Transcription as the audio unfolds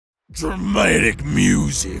Dramatic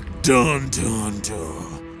music, dun dun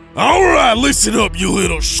dun. Alright, listen up, you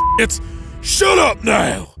little shits. Shut up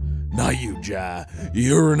now. Not you, Jai.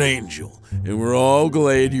 You're an angel, and we're all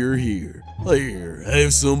glad you're here. Here,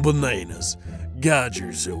 have some bananas. God,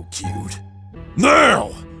 you're so cute.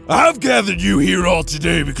 Now, I've gathered you here all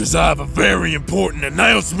today because I have a very important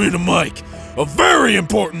announcement to make. A very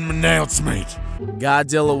important announcement.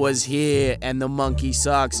 Godzilla was here, and the monkey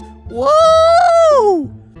sucks.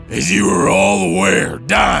 Woo! As you are all aware,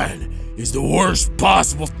 dying is the worst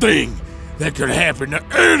possible thing that could happen to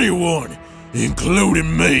anyone,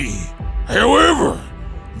 including me. However,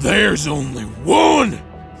 there's only one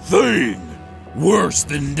thing worse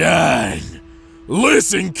than dying.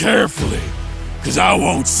 Listen carefully, cause I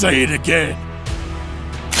won't say it again.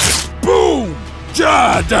 Boom!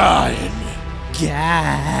 Jai dying!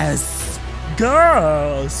 Gasp!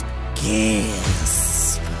 Gasp! Gasp!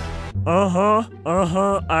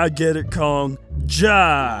 I get it, Kong.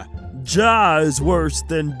 Jai is worse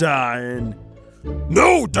than dying.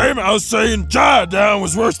 No, damn it, I was saying Jai dying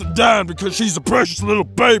was worse than dying because she's a precious little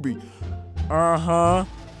baby. Yeah,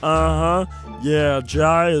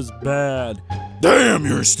 Jai is bad. Damn,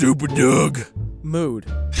 you're stupid, Doug. Mood.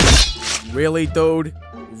 Really, dude?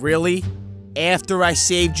 Really? After I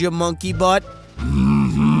saved your monkey butt?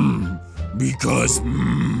 Because,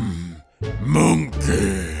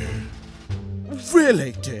 monkey.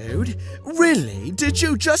 Really, dude? Really? Did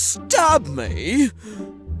you just stab me?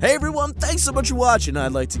 Hey everyone, thanks so much for watching.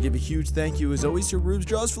 I'd like to give a huge thank you as always to Ruubesz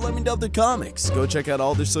Draws for letting me dub their comics. Go check out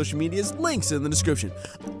all their social medias, links in the description.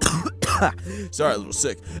 Sorry, a little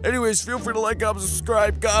sick. Anyways, feel free to like, comment,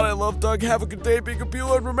 subscribe. God, I love Doug. Have a good day, being a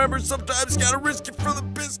peeler, and remember, sometimes you gotta risk it for the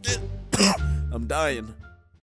biscuit. I'm dying.